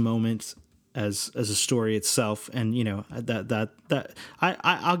this moment as a story itself, and that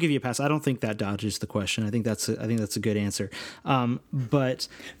I'll give you a pass. I don't think that dodges the question. I think that's a good answer. But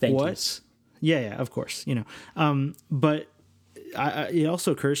Thank you. Yeah, of course. But it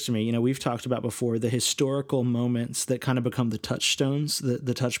also occurs to me, we've talked about before the historical moments that kind of become the touchstones,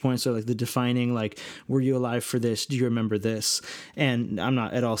 the touch points are like the defining, like, were you alive for this? Do you remember this? And I'm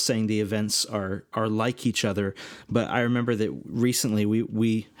not at all saying the events are like each other, but I remember that recently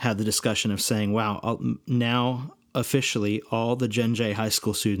we had the discussion of saying, wow, now officially all the Gen J high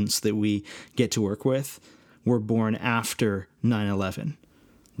school students that we get to work with were born after 9/11,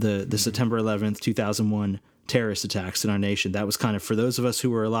 the September 11th, 2001 terrorist attacks in our nation. That was kind of, for those of us who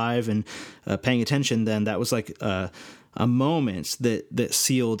were alive and paying attention then, that was like a moment that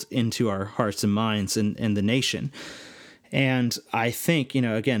sealed into our hearts and minds and the nation. And I think,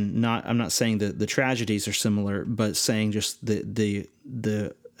 again, I'm not saying that the tragedies are similar, but saying just the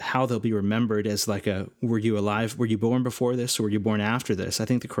how they'll be remembered as like were you alive? Were you born before this, or were you born after this? I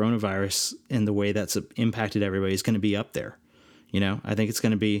think the coronavirus and the way that's impacted everybody is going to be up there. I think it's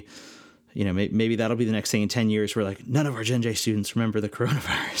going to be, maybe that'll be the next thing in 10 years where like none of our Gen J students remember the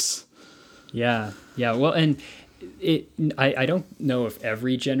coronavirus. Yeah. Yeah. Well, and I don't know if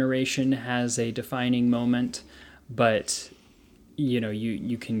every generation has a defining moment, but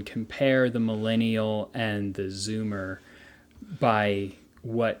you can compare the millennial and the Zoomer by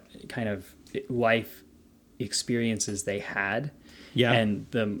what kind of life experiences they had. Yeah. And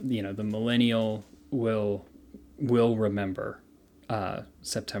the millennial will remember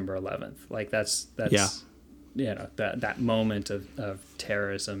September 11th. Like that's Yeah. that moment of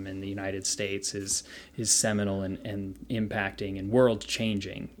terrorism in the United States is seminal and impacting and world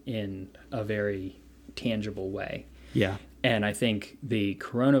changing in a very tangible way. Yeah. And I think the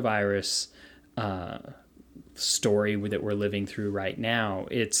coronavirus story that we're living through right now,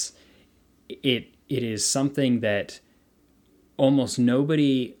 it is something that almost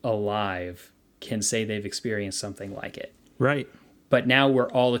nobody alive can say they've experienced something like it. Right. But now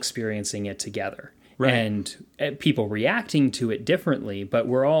we're all experiencing it together. Right. And people reacting to it differently, but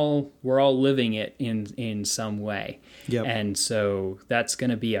we're all living it in some way. Yep. And so that's going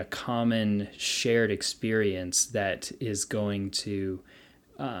to be a common shared experience that is going to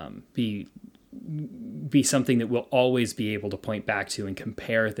be something that we'll always be able to point back to and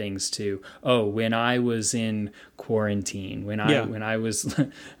compare things to. Oh, when I was in quarantine, when I was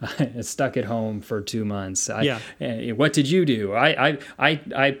stuck at home for 2 months, what did you do?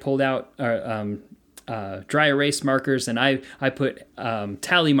 I pulled out dry erase markers and I put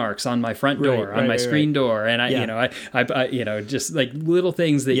tally marks on my front door, on my screen door, and I just like little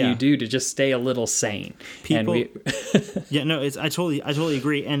things that you do to just stay a little sane. People, I totally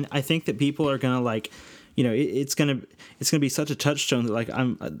agree, and I think that people are gonna it's gonna be such a touchstone that like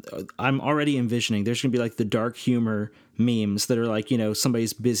I'm already envisioning there's gonna be like the dark humor memes that are like,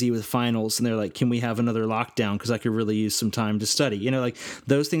 somebody's busy with finals and they're like, can we have another lockdown because I could really use some time to study, like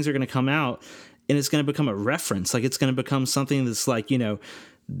those things are gonna come out. And it's going to become a reference. Like it's going to become something that's like,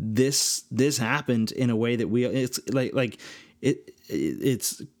 this happened in a way that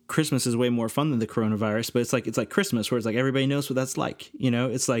it's Christmas is way more fun than the coronavirus, but it's like Christmas where it's like everybody knows what that's like.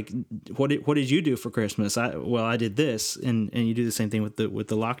 It's like what did you do for Christmas? I did this, and you do the same thing with the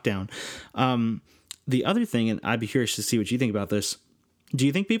lockdown. The other thing, and I'd be curious to see what you think about this. Do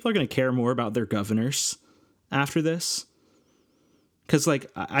you think people are going to care more about their governors after this? Because,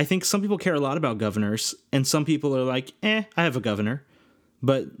 I think some people care a lot about governors, and some people are like, I have a governor.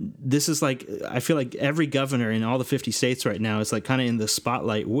 But this is I feel like every governor in all the 50 states right now is kind of in the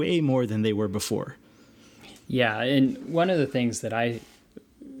spotlight way more than they were before. Yeah, and one of the things that I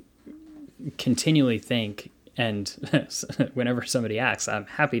continually think, and whenever somebody asks, I'm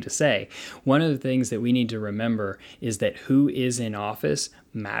happy to say, one of the things that we need to remember is that who is in office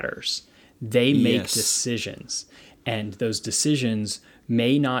matters. They make decisions. And those decisions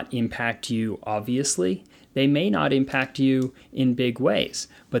may not impact you, obviously. They may not impact you in big ways,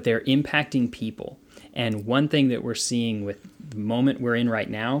 but they're impacting people. And one thing that we're seeing with the moment we're in right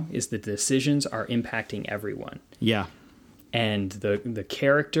now is that the decisions are impacting everyone. Yeah. And the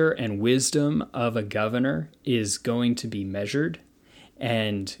character and wisdom of a governor is going to be measured.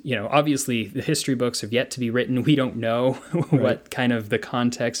 And, obviously the history books have yet to be written. We don't know what kind of the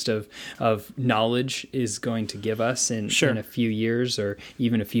context of knowledge is going to give us in a few years or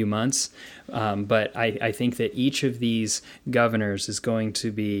even a few months. But I think that each of these governors is going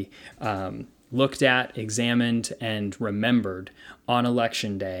to be looked at, examined, and remembered on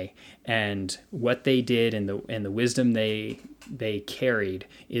Election Day. And what they did and the wisdom they carried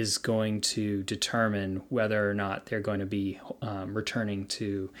is going to determine whether or not they're going to be returning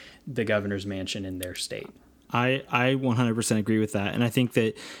to the governor's mansion in their state. I 100% agree with that. And I think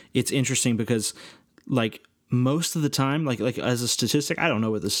that it's interesting because most of the time, like as a statistic, I don't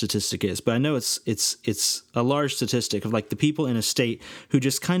know what the statistic is, but I know it's a large statistic of the people in a state who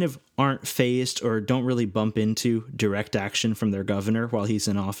just kind of aren't fazed or don't really bump into direct action from their governor while he's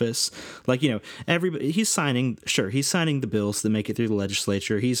in office. Everybody, he's signing the bills that make it through the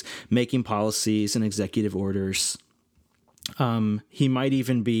legislature. He's making policies and executive orders. He might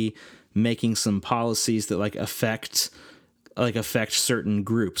even be making some policies that affect certain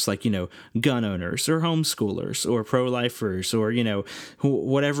groups, gun owners or homeschoolers or pro-lifers or,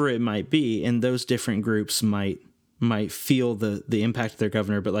 whatever it might be. And those different groups might feel the impact of their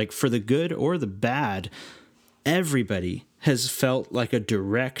governor. But for the good or the bad, everybody has felt a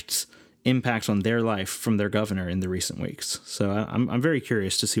direct impact on their life from their governor in the recent weeks. So I'm very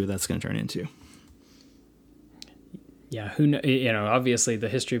curious to see what that's going to turn into. Yeah. Obviously the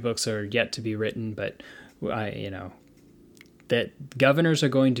history books are yet to be written, but that governors are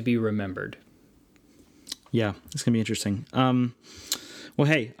going to be remembered. Yeah, it's going to be interesting. Well,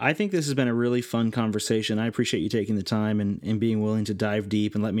 hey, I think this has been a really fun conversation. I appreciate you taking the time and being willing to dive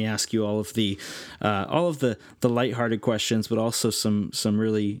deep and let me ask you all of the lighthearted questions, but also some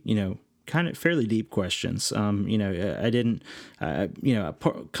really, kind of fairly deep questions. I didn't,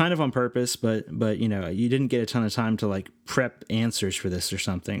 kind of on purpose, but you didn't get a ton of time to like prep answers for this or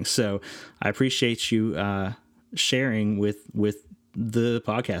something. So I appreciate you sharing with the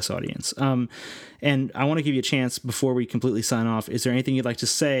podcast audience. And I want to give you a chance before we completely sign off. Is there anything you'd like to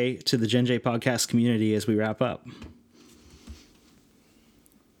say to the Gen J podcast community as we wrap up?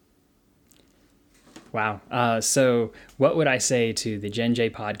 Wow. So what would I say to the Gen J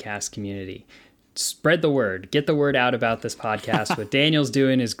podcast community? Spread the word. Get the word out about this podcast. What Daniel's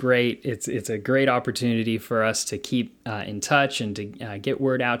doing is great. It's a great opportunity for us to keep in touch and to get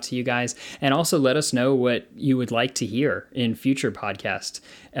word out to you guys. And also let us know what you would like to hear in future podcast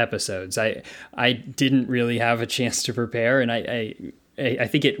episodes. I didn't really have a chance to prepare, and I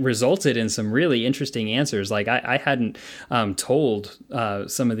think it resulted in some really interesting answers. Like I hadn't told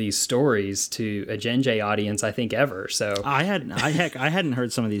some of these stories to a Gen J audience, I think, ever. So I hadn't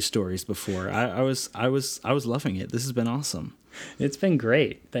heard some of these stories before. I was loving it. This has been awesome. It's been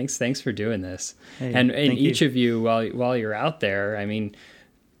great. Thanks for doing this. Hey, and each of you, while you're out there, I mean,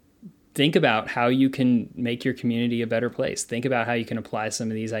 think about how you can make your community a better place. Think about how you can apply some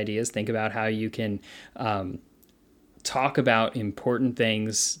of these ideas. Think about how you can talk about important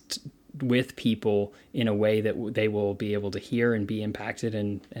things with people in a way that they will be able to hear and be impacted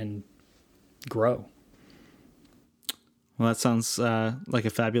and grow. Well, that sounds like a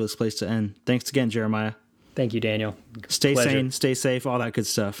fabulous place to end. Thanks again, Jeremiah. Thank you, Daniel. Stay sane, stay safe, all that good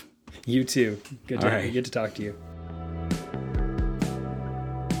stuff. You too. Good to talk to you.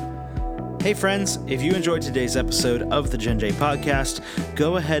 Hey friends, if you enjoyed today's episode of the Gen J Podcast,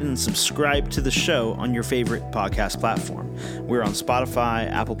 go ahead and subscribe to the show on your favorite podcast platform. We're on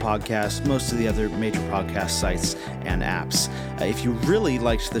Spotify, Apple Podcasts, most of the other major podcast sites and apps. If you really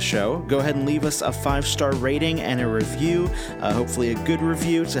liked the show, go ahead and leave us a 5-star rating and a review, hopefully a good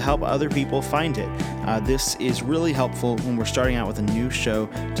review to help other people find it. This is really helpful when we're starting out with a new show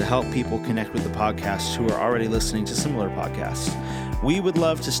to help people connect with the podcast who are already listening to similar podcasts. We would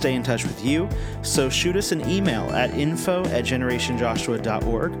love to stay in touch with you, so shoot us an email at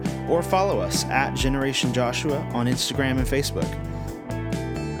info@generationjoshua.org or follow us at Generation Joshua on Instagram and Facebook.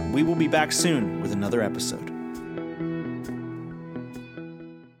 We will be back soon with another episode.